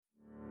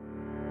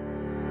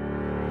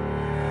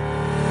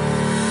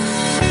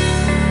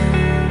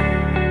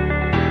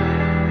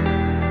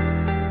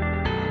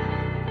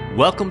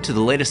Welcome to the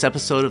latest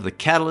episode of the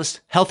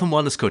Catalyst Health and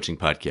Wellness Coaching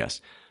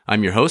Podcast.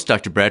 I'm your host,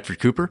 Dr. Bradford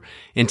Cooper,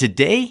 and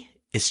today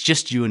it's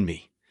just you and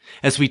me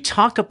as we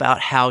talk about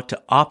how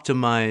to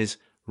optimize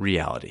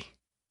reality.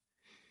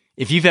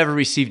 If you've ever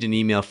received an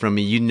email from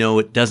me, you know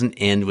it doesn't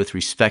end with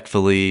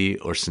respectfully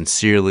or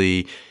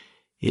sincerely.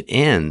 It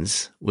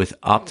ends with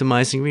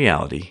optimizing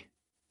reality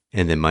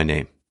and then my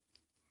name.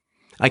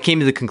 I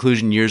came to the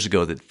conclusion years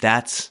ago that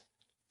that's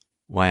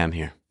why I'm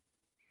here,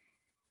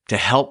 to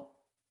help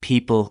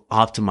people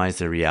optimize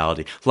their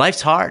reality.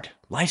 Life's hard.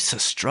 Life's a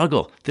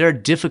struggle. There are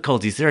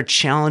difficulties. There are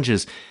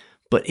challenges.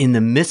 But in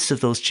the midst of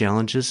those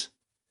challenges,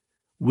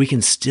 we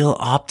can still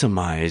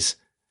optimize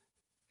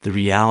the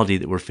reality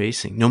that we're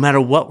facing. No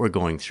matter what we're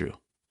going through,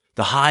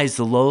 the highs,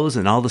 the lows,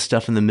 and all the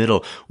stuff in the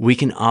middle, we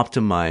can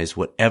optimize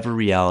whatever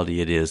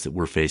reality it is that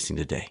we're facing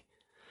today.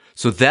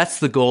 So that's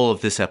the goal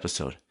of this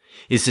episode,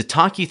 is to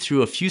talk you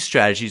through a few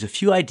strategies, a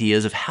few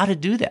ideas of how to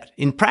do that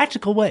in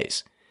practical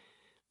ways.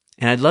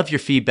 And I'd love your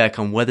feedback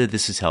on whether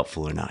this is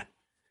helpful or not.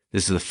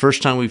 This is the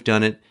first time we've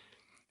done it.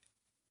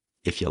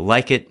 If you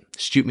like it,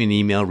 shoot me an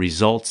email,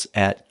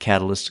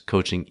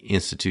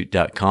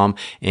 results@catalystcoachinginstitute.com.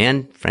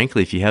 And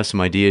frankly, if you have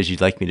some ideas you'd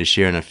like me to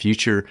share in a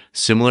future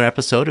similar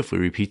episode, if we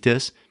repeat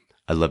this,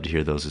 I'd love to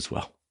hear those as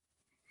well.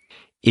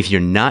 If you're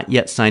not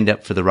yet signed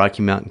up for the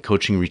Rocky Mountain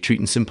Coaching Retreat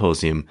and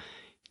Symposium,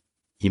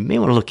 you may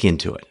want to look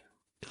into it.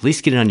 At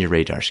least get it on your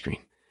radar screen.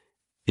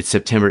 It's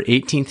September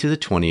 18th through the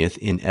 20th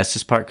in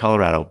Estes Park,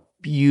 Colorado.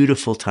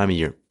 Beautiful time of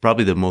year,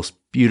 probably the most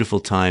beautiful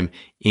time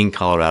in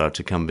Colorado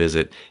to come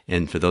visit.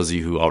 And for those of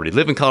you who already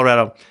live in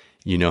Colorado,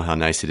 you know how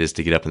nice it is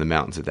to get up in the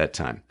mountains at that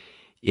time.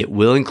 It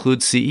will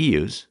include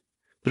CEUs,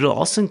 but it'll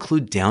also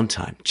include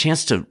downtime,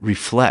 chance to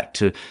reflect,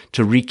 to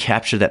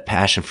recapture that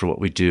passion for what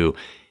we do,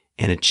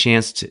 and a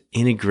chance to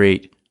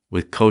integrate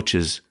with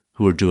coaches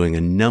who are doing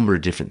a number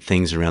of different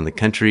things around the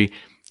country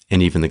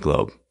and even the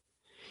globe.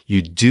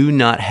 You do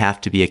not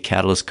have to be a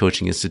Catalyst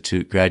Coaching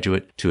Institute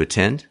graduate to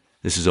attend.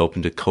 This is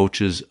open to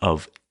coaches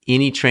of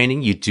any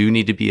training. You do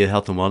need to be a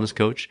health and wellness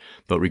coach,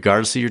 but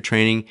regardless of your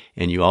training,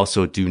 and you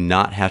also do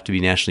not have to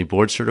be nationally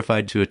board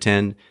certified to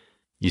attend,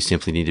 you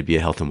simply need to be a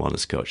health and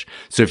wellness coach.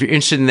 So if you're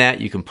interested in that,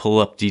 you can pull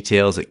up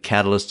details at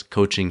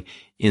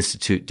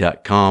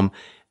catalystcoachinginstitute.com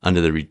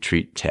under the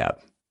retreat tab.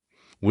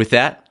 With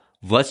that,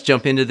 let's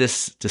jump into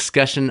this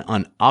discussion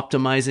on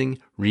optimizing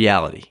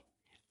reality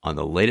on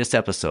the latest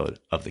episode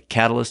of the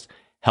Catalyst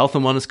Health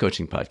and Wellness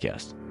Coaching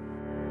Podcast.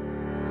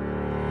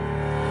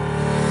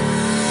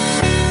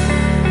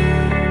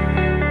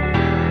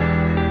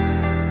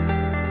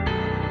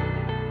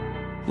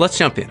 Let's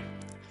jump in.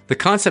 The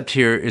concept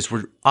here is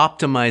we're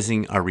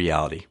optimizing our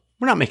reality.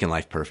 We're not making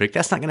life perfect.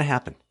 That's not going to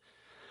happen.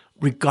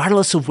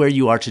 Regardless of where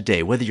you are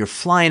today, whether you're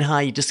flying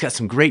high, you just got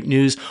some great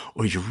news,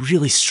 or you're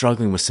really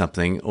struggling with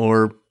something,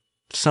 or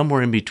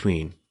somewhere in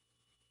between,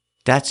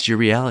 that's your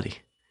reality.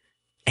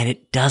 And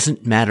it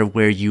doesn't matter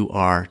where you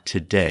are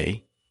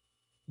today.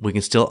 We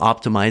can still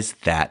optimize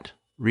that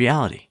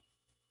reality.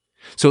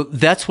 So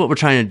that's what we're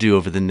trying to do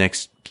over the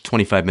next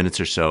 25 minutes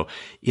or so,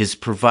 is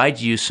provide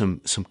you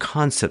some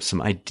concepts,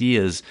 some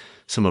ideas,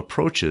 some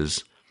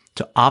approaches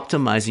to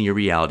optimizing your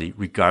reality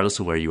regardless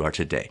of where you are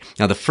today.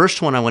 Now, the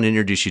first one I want to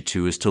introduce you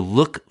to is to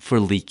look for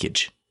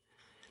leakage.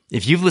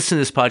 If you've listened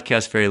to this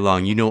podcast very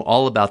long, you know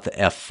all about the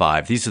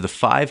F5. These are the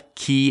 5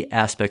 key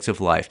aspects of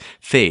life: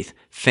 faith,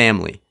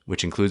 family,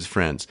 which includes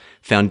friends,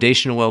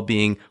 foundational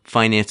well-being,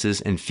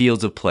 finances, and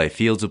fields of play.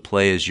 Fields of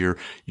play is your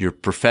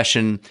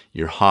profession,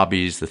 your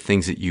hobbies, the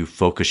things that you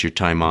focus your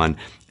time on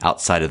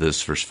outside of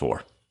those first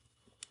 4.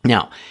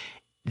 Now,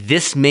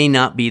 this may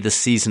not be the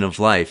season of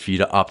life for you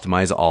to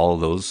optimize all of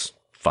those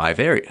 5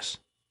 areas.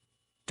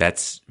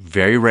 That's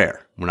very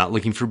rare. We're not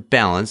looking for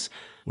balance.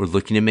 We're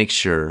looking to make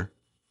sure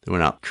that we're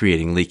not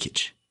creating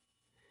leakage.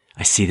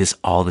 I see this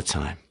all the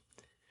time.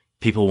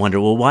 People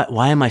wonder, well,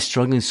 why am I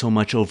struggling so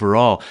much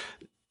overall?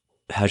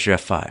 How's your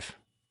F5?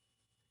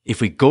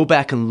 If we go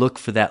back and look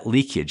for that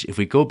leakage, if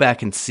we go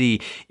back and see,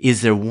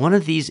 is there one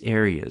of these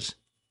areas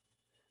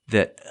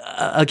that,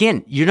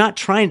 again, you're not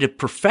trying to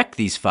perfect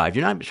these 5.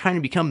 You're not trying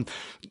to become,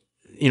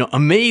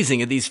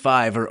 amazing at these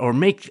 5 or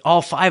make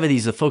all 5 of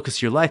these the focus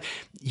of your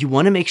life. You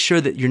want to make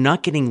sure that you're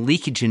not getting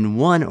leakage in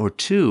 1 or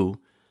 2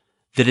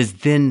 that is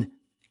then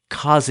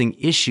causing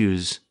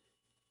issues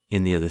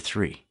in the other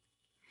 3.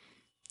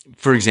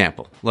 For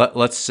example,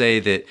 let's say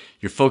that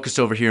you're focused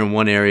over here in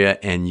one area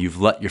and you've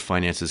let your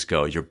finances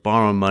go. You're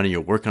borrowing money, you're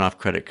working off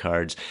credit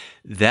cards.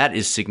 That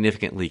is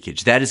significant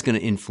leakage. That is going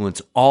to influence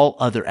all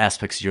other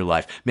aspects of your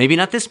life. Maybe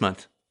not this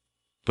month,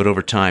 but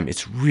over time,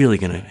 it's really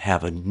going to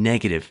have a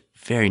negative,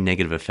 very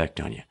negative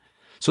effect on you.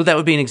 So that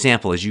would be an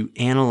example. As you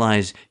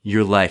analyze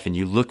your life and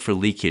you look for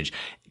leakage,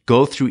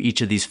 go through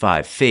each of these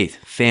 5: faith,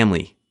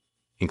 family,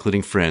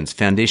 including friends,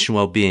 foundational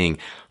well-being,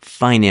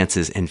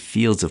 finances, and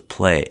fields of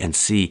play, and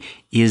see,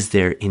 is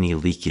there any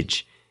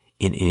leakage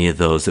in any of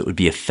those that would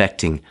be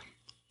affecting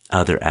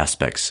other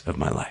aspects of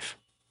my life?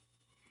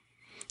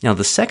 Now,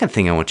 the second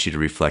thing I want you to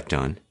reflect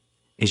on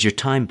is your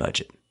time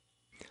budget.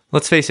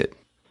 Let's face it,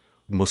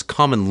 the most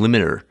common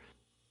limiter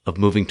of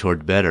moving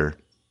toward better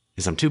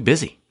is I'm too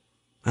busy.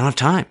 I don't have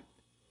time.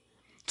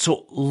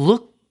 So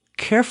look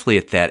carefully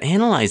at that.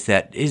 Analyze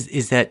that.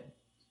 Is that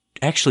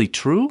actually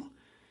true?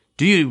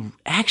 Do you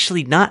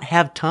actually not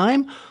have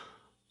time?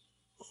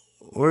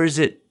 Or is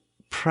it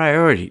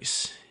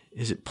priorities?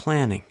 Is it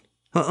planning?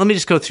 Let me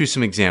just go through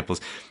some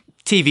examples.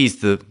 TV's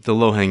the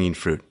low-hanging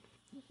fruit.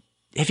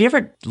 Have you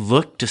ever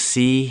looked to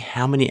see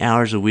how many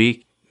hours a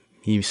week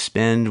you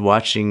spend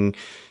watching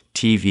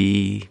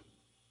TV,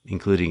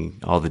 including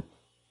all the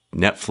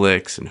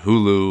Netflix and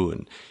Hulu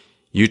and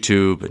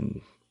YouTube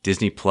and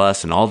Disney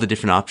Plus and all the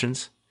different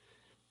options?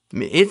 I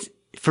mean,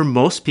 for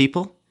most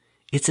people,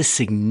 it's a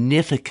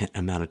significant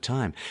amount of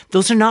time.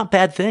 Those are not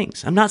bad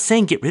things. I'm not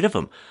saying get rid of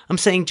them. I'm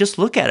saying just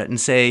look at it and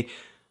say,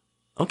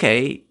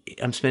 okay,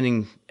 I'm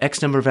spending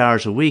X number of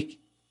hours a week.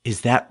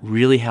 Is that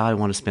really how I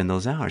want to spend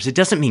those hours? It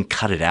doesn't mean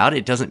cut it out.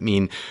 It doesn't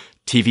mean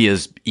TV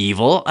is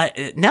evil.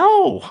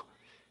 No.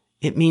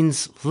 It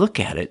means look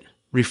at it,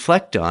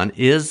 reflect on,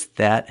 is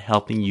that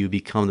helping you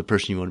become the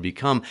person you want to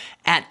become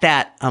at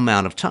that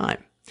amount of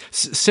time?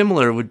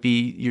 Similar would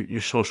be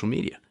your social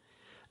media.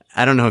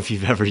 I don't know if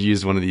you've ever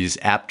used one of these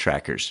app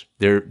trackers.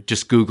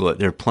 Just Google it.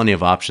 There are plenty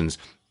of options.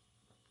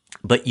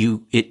 But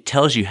it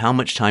tells you how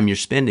much time you're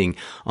spending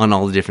on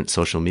all the different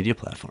social media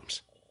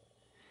platforms.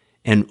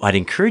 And I'd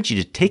encourage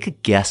you to take a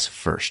guess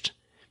first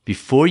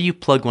before you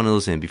plug one of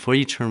those in, before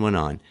you turn one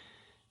on.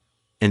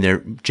 And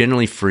they're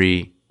generally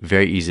free,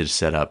 very easy to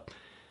set up,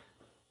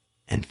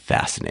 and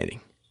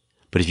fascinating.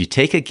 But if you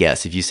take a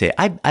guess, if you say,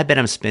 I bet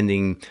I'm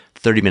spending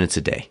 30 minutes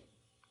a day,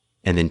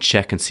 and then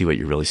check and see what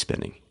you're really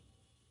spending,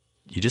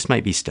 you just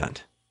might be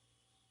stunned.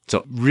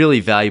 So really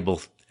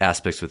valuable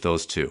aspects with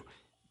those two.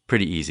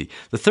 Pretty easy.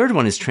 The third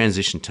one is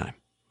transition time.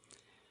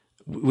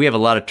 We have a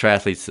lot of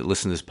triathletes that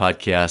listen to this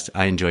podcast.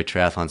 I enjoy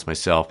triathlons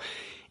myself.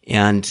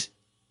 And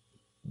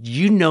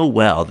you know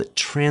well that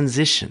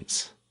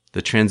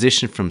the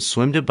transition from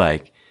swim to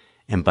bike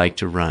and bike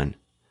to run,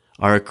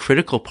 are a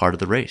critical part of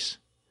the race.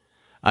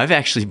 I've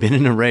actually been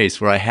in a race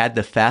where I had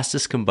the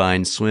fastest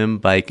combined swim,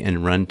 bike,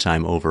 and run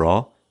time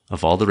overall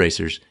of all the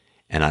racers,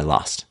 and I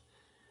lost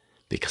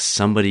because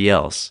somebody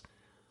else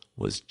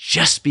was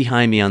just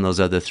behind me on those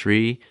other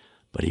three,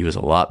 but he was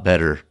a lot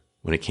better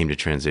when it came to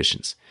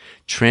transitions.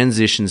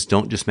 Transitions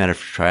don't just matter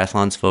for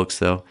triathlons, folks,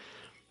 though.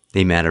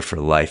 They matter for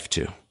life,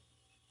 too.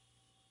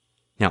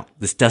 Now,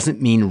 this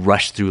doesn't mean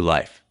rush through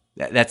life.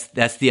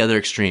 That's the other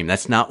extreme.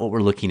 That's not what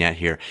we're looking at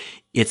here.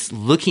 It's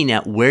looking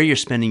at where you're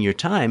spending your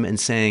time and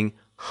saying,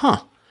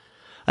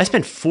 I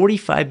spend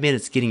 45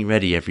 minutes getting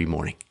ready every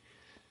morning.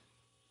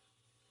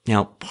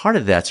 Now, part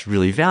of that's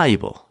really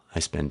valuable. I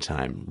spend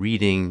time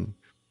reading,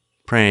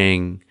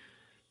 praying,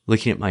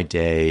 looking at my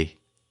day.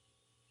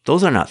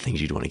 Those are not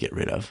things you'd want to get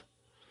rid of.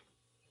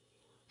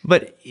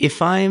 But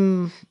if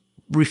I'm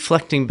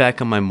reflecting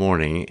back on my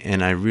morning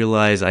and I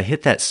realize I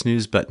hit that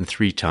snooze button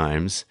 3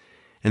 times,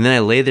 and then I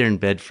lay there in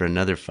bed for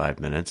another 5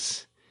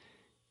 minutes,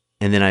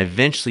 and then I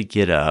eventually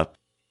get up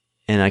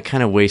and I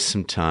kind of waste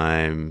some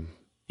time.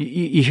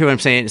 You hear what I'm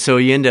saying? So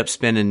you end up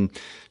spending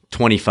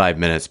 25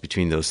 minutes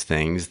between those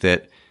things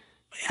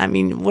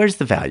where's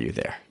the value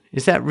there?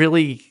 Is that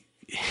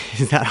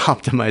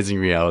optimizing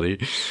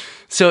reality?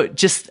 So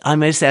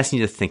I'm just asking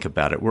you to think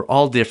about it. We're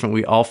all different.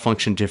 We all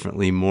function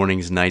differently,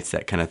 mornings, nights,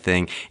 that kind of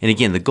thing. And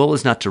again, the goal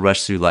is not to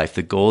rush through life.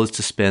 The goal is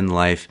to spend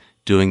life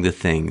doing the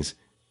things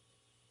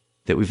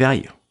that we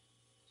value.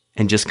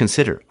 And just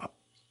consider,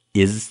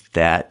 is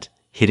that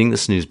hitting the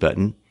snooze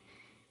button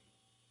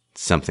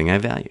something I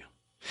value?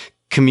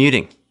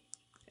 Commuting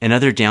and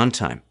other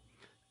downtime.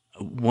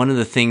 One of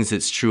the things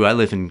that's true, I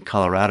live in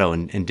Colorado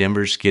and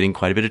Denver's getting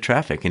quite a bit of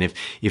traffic. And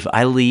if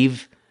I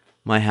leave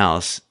my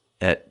house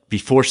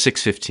before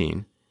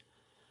 6:15,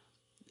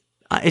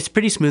 it's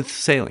pretty smooth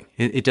sailing.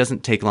 It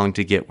doesn't take long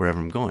to get wherever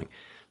I'm going.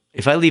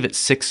 If I leave at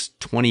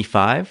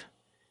 6:25,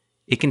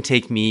 it can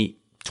take me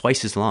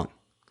twice as long.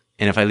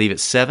 And if I leave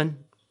at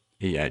 7,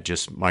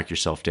 just mark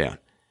yourself down.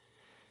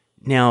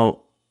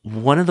 Now,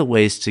 one of the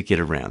ways to get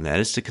around that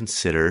is to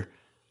consider,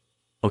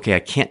 okay, I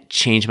can't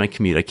change my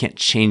commute. I can't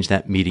change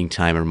that meeting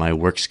time or my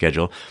work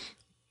schedule,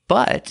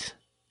 but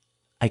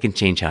I can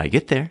change how I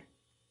get there.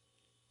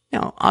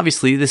 Now,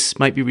 obviously, this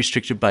might be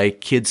restricted by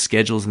kids'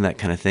 schedules and that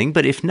kind of thing,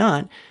 but if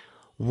not,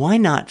 why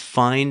not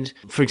find,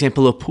 for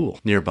example, a pool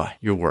nearby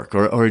your work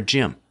or a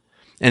gym?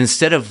 And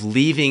instead of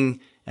leaving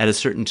at a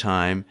certain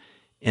time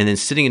and then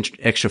sitting in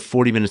extra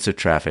 40 minutes of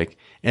traffic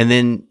and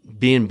then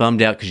being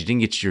bummed out because you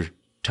didn't get your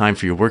time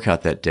for your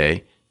workout that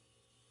day,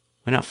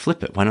 why not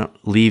flip it? Why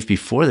not leave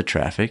before the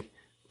traffic?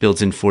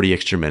 Builds in 40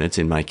 extra minutes,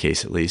 in my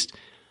case at least.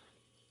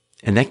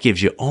 And that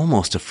gives you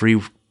almost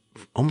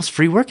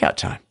free workout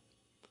time.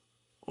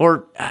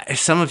 Or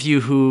some of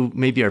you who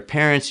maybe are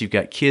parents, you've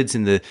got kids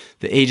in the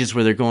ages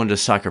where they're going to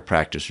soccer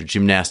practice or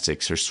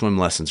gymnastics or swim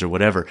lessons or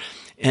whatever.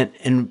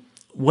 And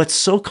what's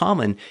so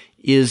common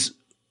is,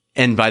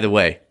 and by the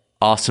way,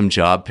 awesome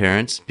job,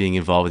 parents, being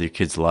involved with your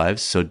kids'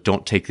 lives. So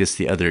don't take this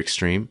the other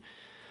extreme.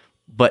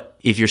 But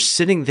if you're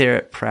sitting there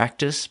at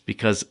practice,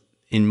 because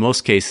in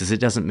most cases it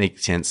doesn't make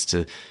sense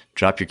to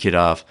drop your kid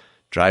off,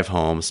 20 minutes drive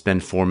home,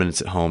 spend 4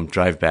 minutes at home,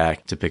 drive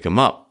back to pick them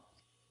up.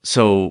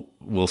 So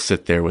we'll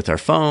sit there with our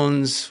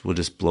phones. We'll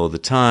just blow the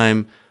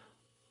time.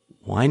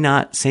 Why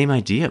not? Same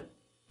idea.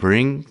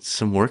 Bring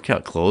some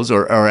workout clothes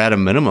or at a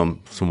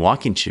minimum, some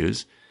walking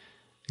shoes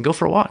and go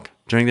for a walk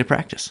during their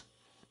practice.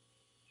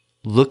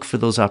 Look for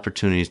those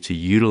opportunities to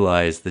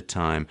utilize the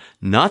time,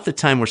 not the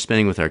time we're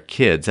spending with our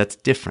kids. That's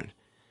different.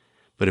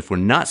 But if we're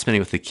not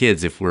spending with the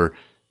kids, if we're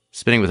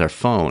spending with our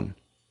phone,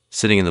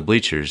 sitting in the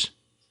bleachers,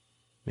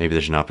 maybe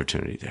there's an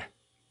opportunity there.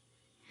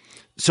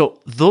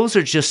 So those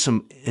are just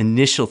some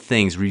initial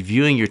things,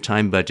 reviewing your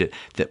time budget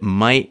that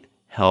might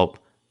help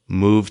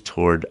move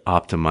toward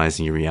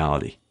optimizing your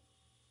reality.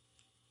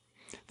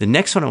 The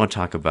next one I want to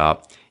talk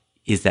about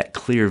is that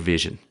clear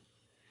vision.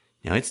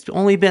 Now, it's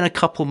only been a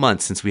couple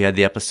months since we had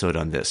the episode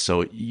on this.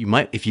 So you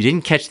might, if you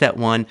didn't catch that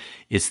one,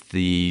 it's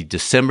the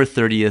December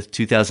 30th,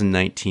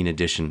 2019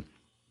 edition.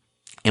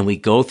 And we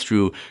go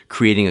through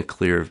creating a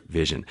clear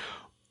vision.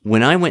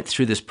 When I went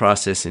through this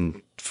process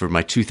for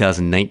my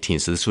 2019,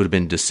 so this would have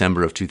been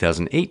December of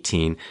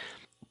 2018,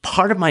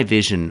 part of my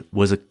vision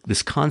was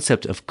this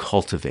concept of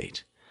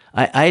cultivate.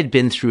 I had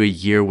been through a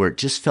year where it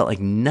just felt like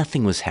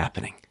nothing was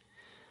happening.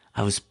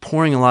 I was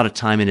pouring a lot of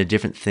time into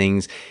different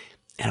things,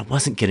 and I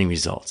wasn't getting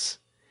results.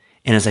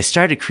 And as I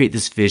started to create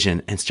this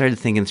vision and started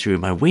thinking through,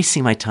 am I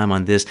wasting my time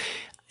on this?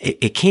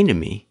 It came to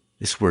me,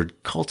 this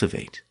word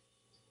cultivate.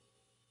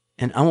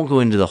 And I won't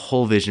go into the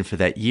whole vision for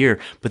that year,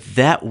 but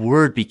that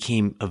word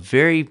became a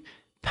very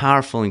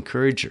powerful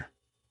encourager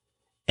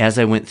as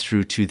I went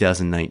through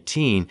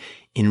 2019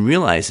 in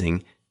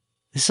realizing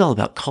this is all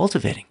about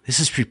cultivating. This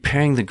is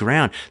preparing the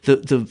ground.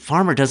 The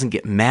farmer doesn't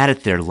get mad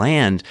at their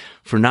land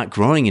for not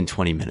growing in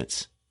 20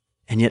 minutes.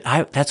 And yet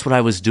that's what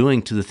I was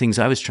doing to the things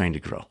I was trying to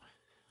grow.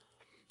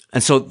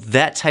 And so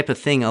that type of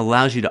thing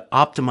allows you to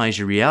optimize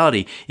your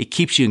reality. It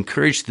keeps you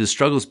encouraged through the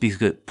struggles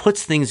because it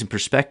puts things in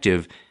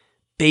perspective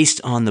based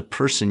on the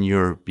person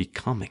you're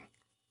becoming.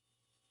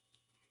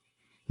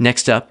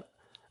 Next up,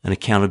 an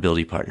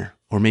accountability partner,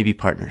 or maybe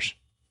partners.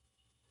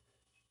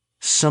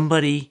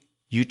 Somebody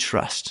you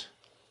trust.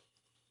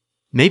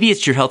 Maybe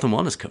it's your health and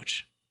wellness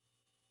coach,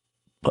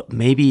 but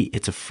maybe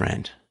it's a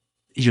friend.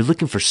 You're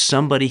looking for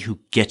somebody who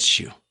gets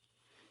you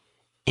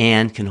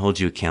and can hold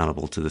you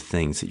accountable to the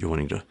things that you're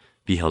wanting to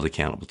be held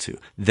accountable to.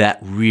 That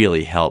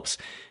really helps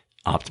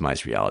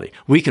optimize reality.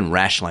 We can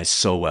rationalize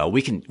so well.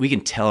 We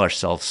can tell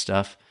ourselves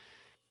stuff.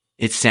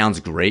 It sounds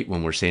great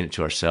when we're saying it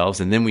to ourselves,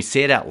 and then we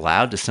say it out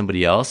loud to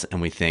somebody else,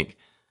 and we think,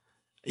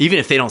 even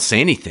if they don't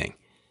say anything,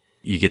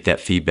 you get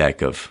that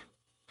feedback of,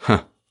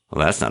 well,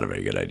 that's not a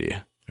very good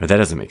idea, or that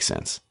doesn't make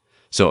sense.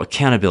 So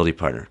accountability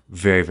partner,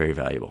 very, very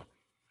valuable.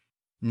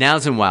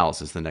 Nows and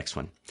wows is the next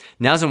one.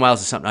 Nows and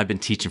wows is something I've been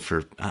teaching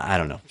for,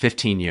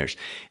 15 years.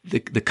 The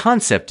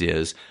concept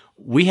is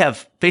we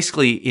have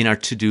basically in our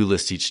to-do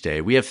list each day,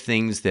 we have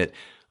things that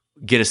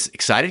get us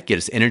excited, get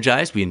us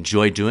energized, we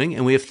enjoy doing,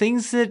 and we have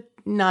things that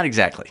not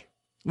exactly.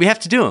 We have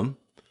to do them,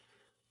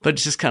 but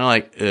it's just kind of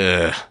like,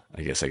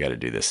 I guess I got to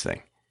do this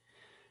thing.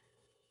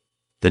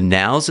 The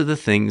nows are the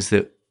things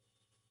that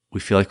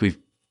we feel like we've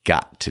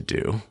got to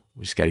do.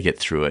 We just got to get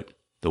through it.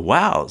 The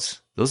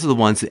wows, those are the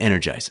ones that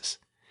energize us.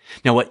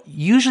 Now, what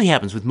usually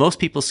happens with most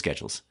people's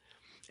schedules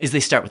is they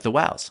start with the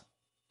wows.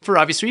 For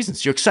obvious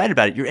reasons. You're excited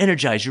about it. You're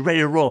energized. You're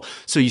ready to roll.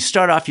 So you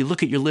start off, you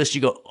look at your list,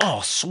 you go,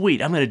 oh,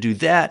 sweet, I'm going to do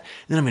that.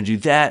 And then I'm going to do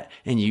that.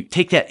 And you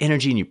take that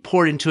energy and you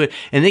pour it into it.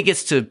 And then it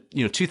gets to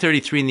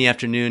 2:33 in the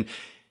afternoon.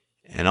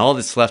 And all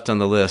that's left on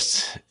the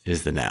list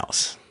is the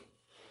nows.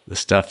 The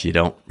stuff you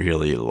don't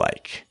really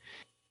like.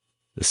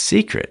 The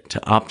secret to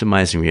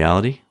optimizing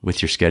reality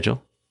with your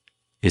schedule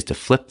is to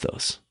flip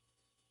those.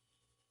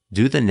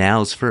 Do the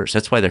nows first.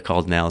 That's why they're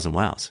called nows and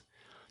wows.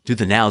 Do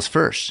the nows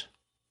first.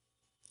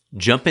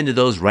 Jump into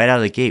those right out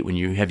of the gate when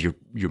you have your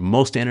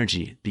most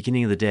energy at the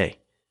beginning of the day.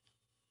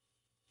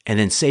 And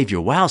then save your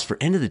wows for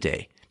end of the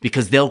day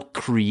because they'll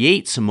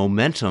create some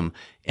momentum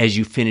as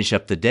you finish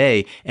up the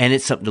day, and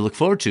it's something to look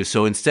forward to.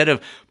 So instead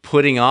of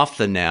putting off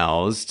the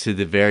nows to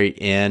the very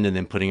end and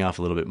then putting off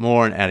a little bit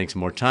more and adding some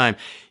more time,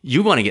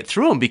 you want to get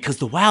through them because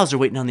the wows are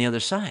waiting on the other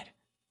side.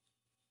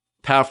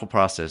 Powerful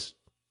process.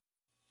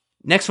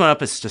 Next one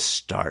up is to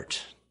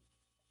start.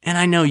 And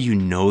I know you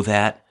know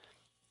that.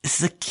 This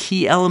is a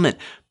key element.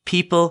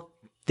 People,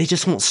 they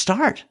just won't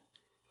start.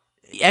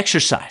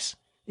 Exercise.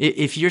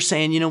 If you're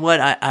saying, you know what,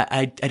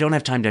 I don't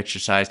have time to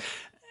exercise,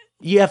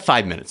 you have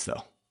 5 minutes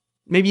though.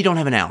 Maybe you don't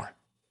have an hour.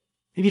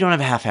 Maybe you don't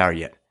have a half hour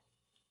yet.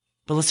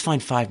 But let's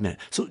find 5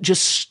 minutes. So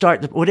just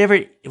start whatever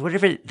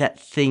that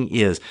thing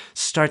is.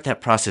 Start that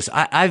process.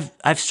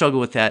 I've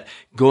struggled with that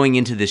going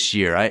into this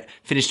year. I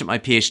finished up my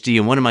PhD,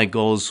 and one of my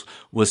goals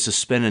was to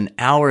spend an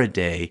hour a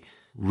day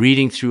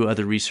reading through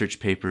other research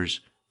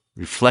papers,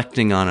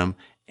 reflecting on them,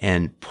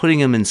 and putting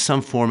them in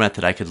some format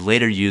that I could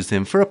later use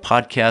them for a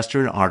podcast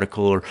or an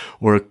article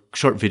or a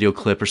short video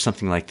clip or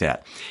something like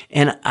that.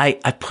 And I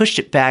pushed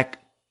it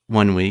back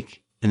 1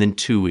 week, and then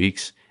 2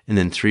 weeks, and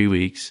then 3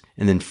 weeks,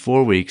 and then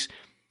 4 weeks,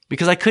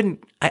 because I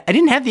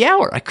didn't have the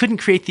hour. I couldn't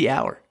create the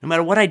hour. No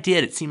matter what I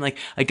did, it seemed like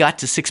I got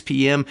to 6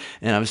 p.m.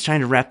 and I was trying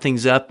to wrap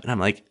things up and I'm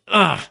like,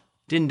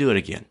 didn't do it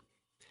again.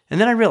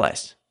 And then I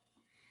realized,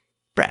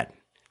 Brad,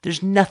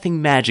 there's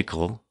nothing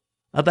magical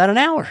about an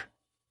hour.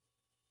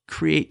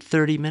 Create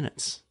 30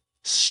 minutes.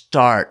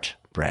 Start,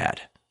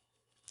 Brad.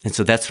 And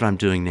so that's what I'm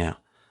doing now.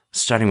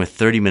 Starting with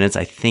 30 minutes,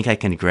 I think I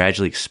can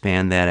gradually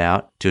expand that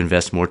out to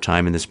invest more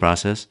time in this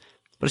process.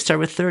 But I start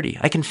with 30.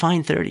 I can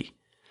find 30.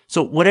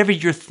 So whatever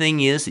your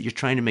thing is that you're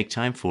trying to make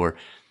time for,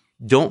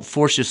 don't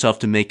force yourself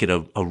to make it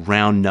a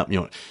round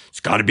number. It's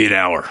got to be an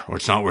hour or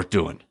it's not worth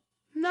doing.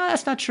 No,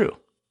 that's not true.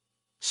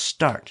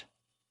 Start.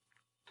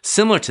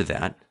 Similar to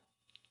that,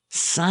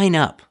 sign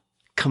up,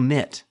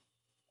 commit.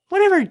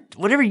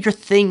 Whatever your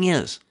thing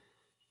is.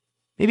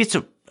 Maybe it's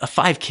a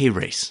 5K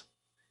race.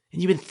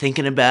 And you've been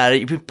thinking about it.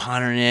 You've been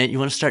pondering it. You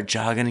want to start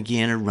jogging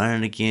again or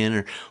running again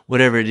or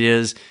whatever it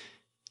is.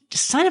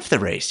 Just sign up for the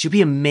race. You'll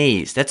be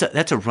amazed.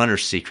 That's a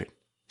runner's secret.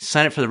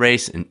 Sign up for the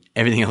race and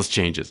everything else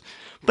changes.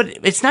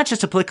 But it's not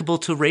just applicable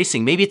to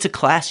racing. Maybe it's a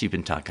class you've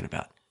been talking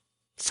about.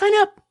 Sign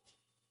up.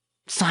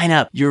 Sign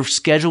up. Your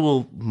schedule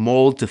will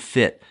mold to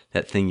fit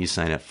that thing you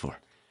sign up for.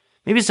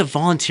 Maybe it's a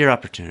volunteer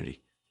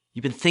opportunity.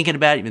 You've been thinking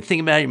about it. You've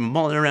been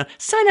mulling around.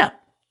 Sign up.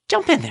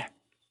 Jump in there.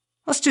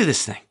 Let's do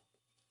this thing.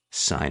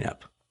 Sign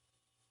up.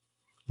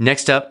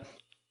 Next up,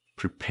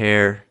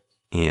 prepare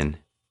in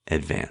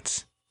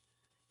advance.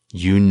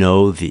 You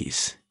know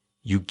these.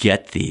 You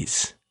get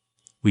these.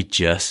 We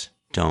just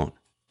don't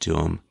do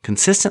them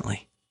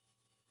consistently.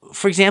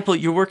 For example,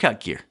 your workout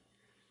gear.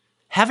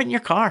 Have it in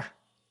your car.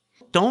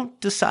 Don't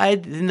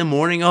decide in the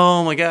morning,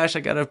 oh my gosh, I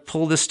got to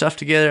pull this stuff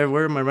together.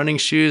 Where are my running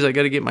shoes? I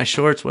got to get my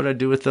shorts. What do I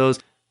do with those?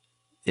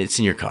 It's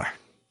in your car.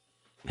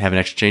 Have an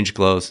extra change of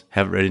clothes.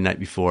 Have it ready the night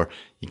before.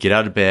 You get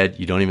out of bed.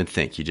 You don't even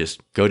think. You just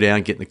go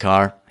down, get in the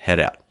car, head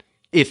out.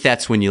 If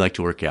that's when you like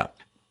to work out.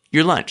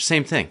 Your lunch,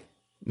 same thing.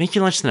 Make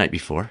your lunch the night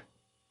before.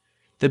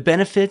 The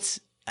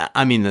benefits,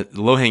 the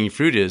low-hanging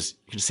fruit is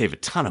you're going to save a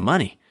ton of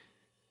money.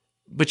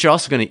 But you're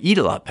also going to eat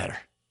a lot better.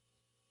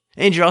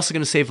 And you're also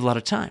going to save a lot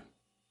of time.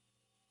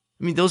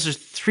 Those are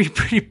three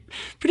pretty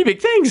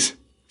big things.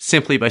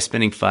 Simply by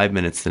spending 5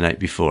 minutes the night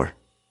before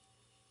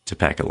to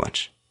pack a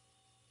lunch.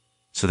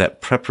 So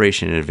that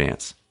preparation in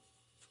advance,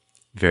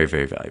 very,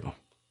 very valuable.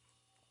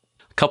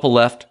 A couple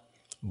left,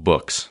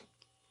 books.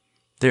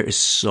 There is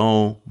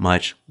so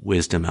much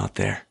wisdom out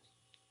there,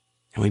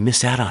 and we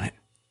miss out on it.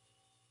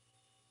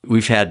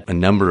 We've had a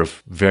number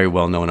of very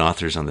well-known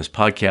authors on this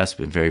podcast.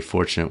 Been very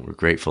fortunate. We're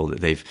grateful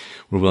that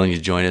were willing to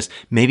join us.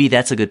 Maybe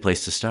that's a good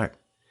place to start,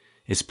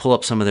 is pull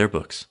up some of their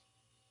books.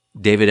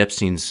 David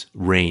Epstein's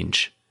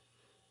Range.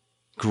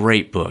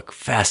 Great book,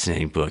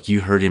 fascinating book.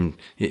 You heard him.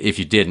 If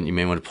you didn't, you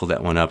may want to pull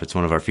that one up. It's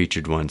one of our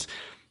featured ones.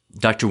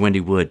 Dr.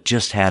 Wendy Wood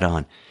just had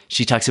on.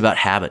 She talks about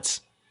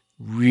habits.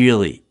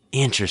 Really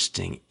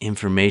interesting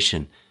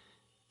information.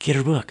 Get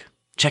her book.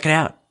 Check it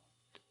out.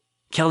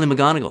 Kelly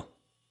McGonigal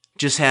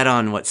just had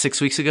on, 6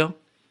 weeks ago?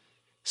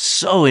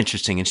 So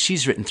interesting. And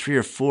she's written 3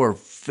 or 4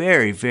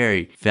 very,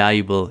 very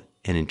valuable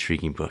and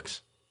intriguing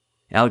books.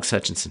 Alex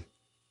Hutchinson.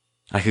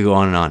 I could go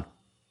on and on.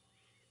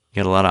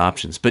 You got a lot of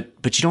options, but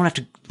you don't have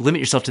to limit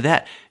yourself to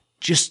that.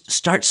 Just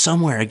start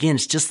somewhere. Again,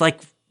 it's just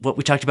like what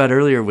we talked about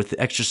earlier with the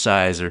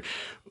exercise or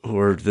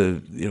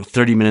the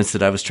 30 minutes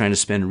that I was trying to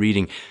spend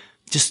reading.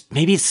 Just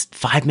maybe it's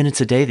 5 minutes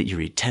a day that you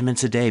read, 10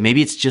 minutes a day.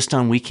 Maybe it's just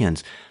on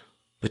weekends,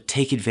 but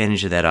take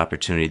advantage of that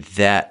opportunity.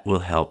 That will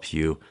help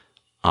you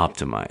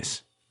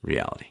optimize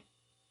reality.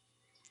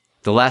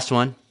 The last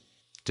one,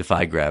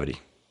 defy gravity.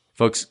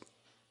 Folks,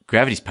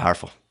 gravity's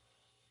powerful.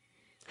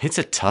 It's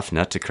a tough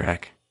nut to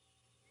crack.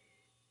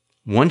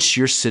 Once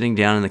you're sitting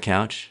down on the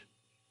couch,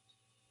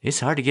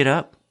 it's hard to get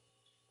up.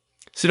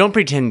 So don't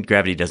pretend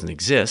gravity doesn't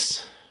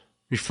exist.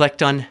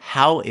 Reflect on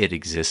how it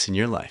exists in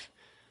your life.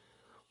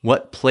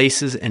 What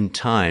places and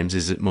times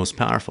is it most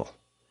powerful?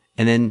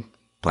 And then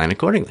plan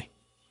accordingly.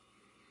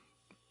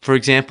 For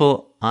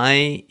example,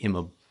 I am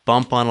a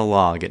bump on a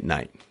log at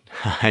night.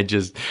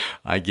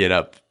 I get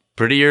up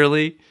pretty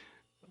early.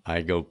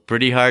 I go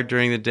pretty hard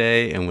during the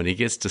day. And when it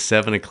gets to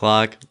 7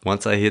 o'clock,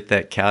 once I hit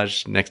that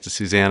couch next to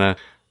Susanna,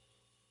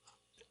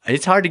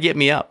 it's hard to get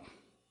me up.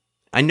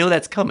 I know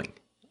that's coming.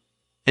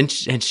 And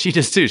she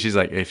does too. She's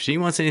like, if she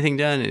wants anything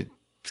done,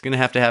 it's going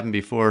to happen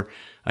before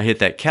I hit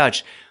that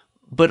couch.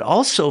 But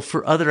also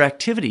for other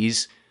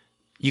activities,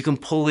 you can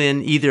pull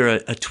in either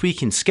a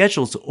tweak in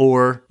schedules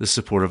or the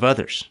support of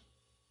others,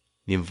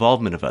 the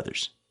involvement of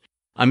others.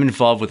 I'm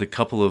involved with a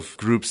couple of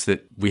groups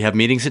that we have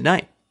meetings at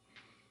night.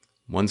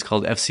 One's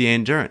called FCA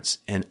Endurance,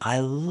 and I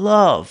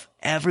love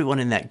everyone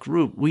in that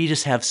group. We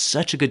just have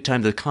such a good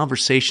time. The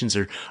conversations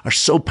are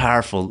so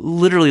powerful,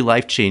 literally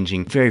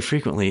life-changing, very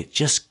frequently,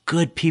 just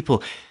good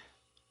people.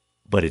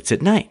 But it's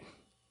at night.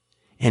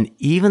 And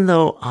even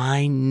though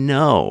I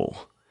know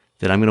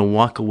that I'm going to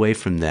walk away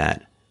from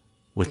that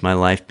with my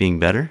life being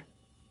better,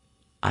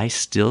 I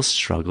still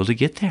struggle to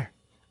get there.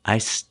 I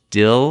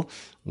still,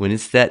 when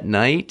it's that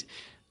night,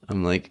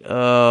 I'm like,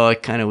 oh, I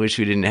kind of wish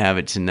we didn't have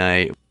it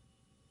tonight.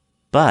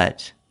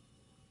 But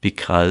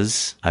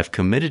because I've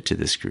committed to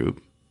this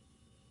group,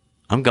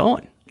 I'm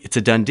going. It's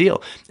a done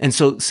deal. And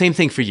so same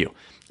thing for you.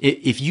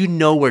 If you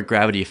know where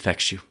gravity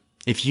affects you,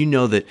 if you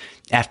know that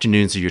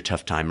afternoons are your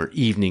tough time or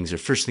evenings or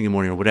first thing in the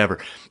morning or whatever,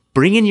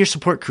 bring in your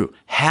support crew.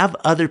 Have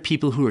other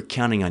people who are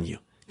counting on you.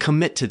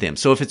 Commit to them.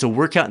 So if it's a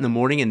workout in the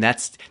morning and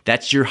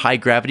that's your high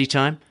gravity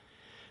time,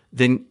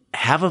 then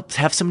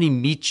have somebody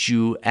meet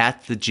you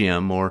at the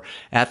gym or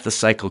at the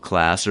cycle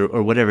class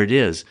or whatever it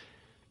is,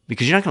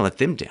 because you're not going to let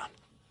them down.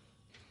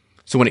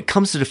 So when it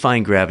comes to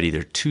defying gravity,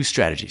 there are two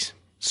strategies.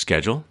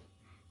 Schedule.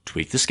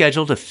 Tweak the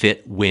schedule to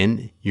fit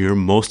when you're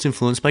most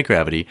influenced by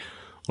gravity,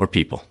 or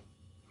people.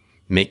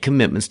 Make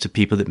commitments to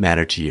people that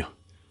matter to you.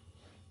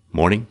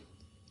 Morning,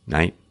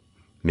 night,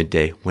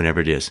 midday,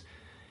 whenever it is.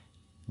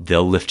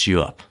 They'll lift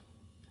you up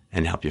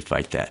and help you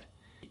fight that.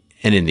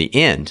 And in the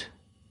end,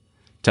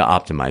 to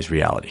optimize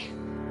reality.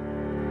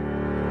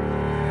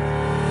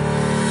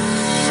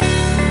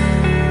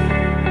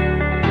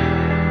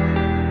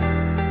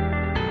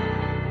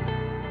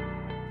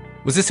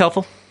 Was this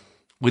helpful?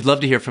 We'd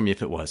love to hear from you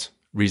if it was.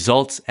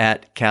 Results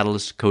at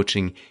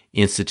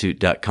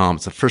catalystcoachinginstitute.com.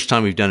 It's the first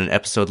time we've done an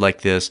episode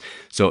like this.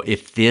 So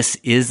if this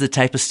is the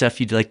type of stuff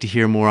you'd like to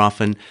hear more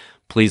often,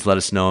 please let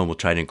us know and we'll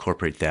try to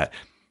incorporate that.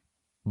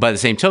 By the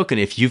same token,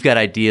 if you've got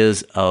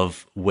ideas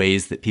of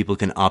ways that people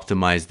can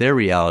optimize their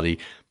reality,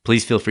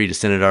 please feel free to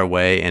send it our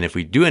way. And if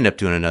we do end up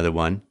doing another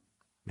one,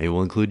 maybe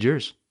we'll include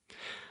yours.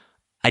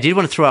 I did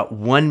want to throw out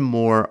one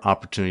more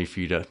opportunity for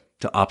you to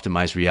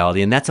optimize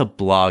reality, and that's a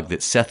blog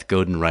that Seth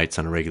Godin writes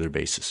on a regular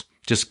basis.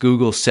 Just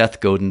Google Seth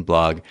Godin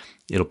blog.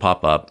 It'll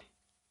pop up.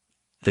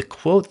 The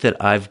quote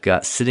that I've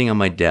got sitting on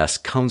my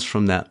desk comes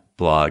from that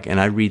blog,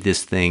 and I read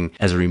this thing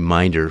as a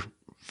reminder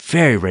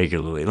very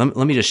regularly. Let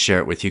me just share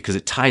it with you because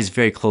it ties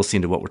very closely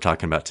into what we're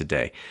talking about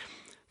today.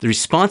 The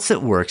response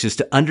that works is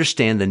to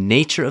understand the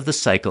nature of the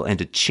cycle and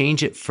to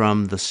change it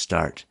from the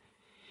start.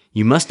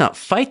 You must not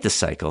fight the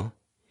cycle.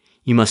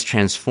 You must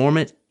transform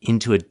it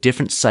into a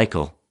different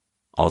cycle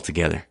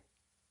altogether.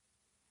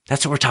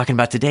 That's what we're talking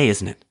about today,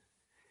 isn't it?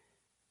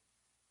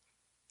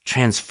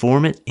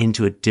 Transform it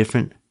into a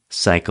different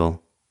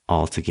cycle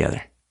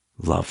altogether.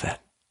 Love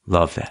that.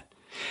 Love that.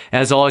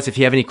 As always, if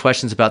you have any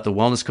questions about the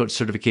Wellness Coach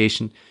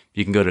certification,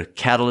 you can go to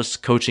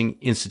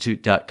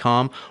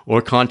catalystcoachinginstitute.com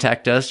or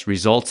contact us,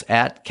 results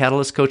at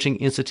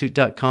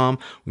catalystcoachinginstitute.com.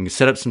 We can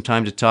set up some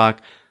time to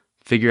talk,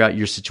 figure out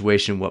your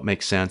situation, what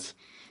makes sense.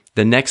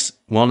 The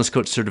next Wellness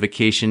Coach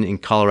certification in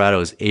Colorado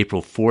is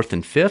April 4th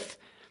and 5th.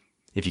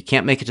 If you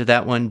can't make it to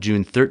that one,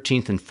 June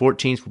 13th and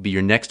 14th will be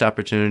your next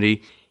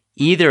opportunity.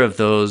 Either of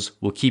those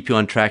will keep you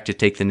on track to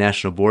take the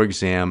national board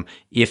exam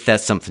if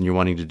that's something you're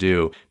wanting to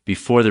do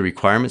before the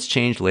requirements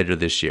change later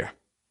this year.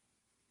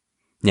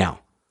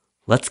 Now,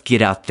 let's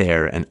get out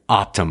there and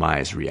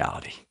optimize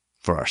reality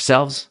for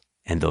ourselves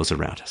and those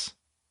around us.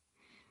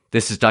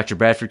 This is Dr.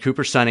 Bradford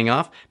Cooper signing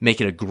off.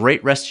 Make it a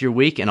great rest of your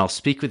week, and I'll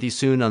speak with you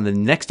soon on the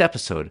next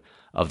episode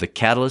of the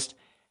Catalyst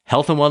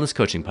Health and Wellness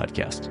Coaching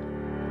Podcast.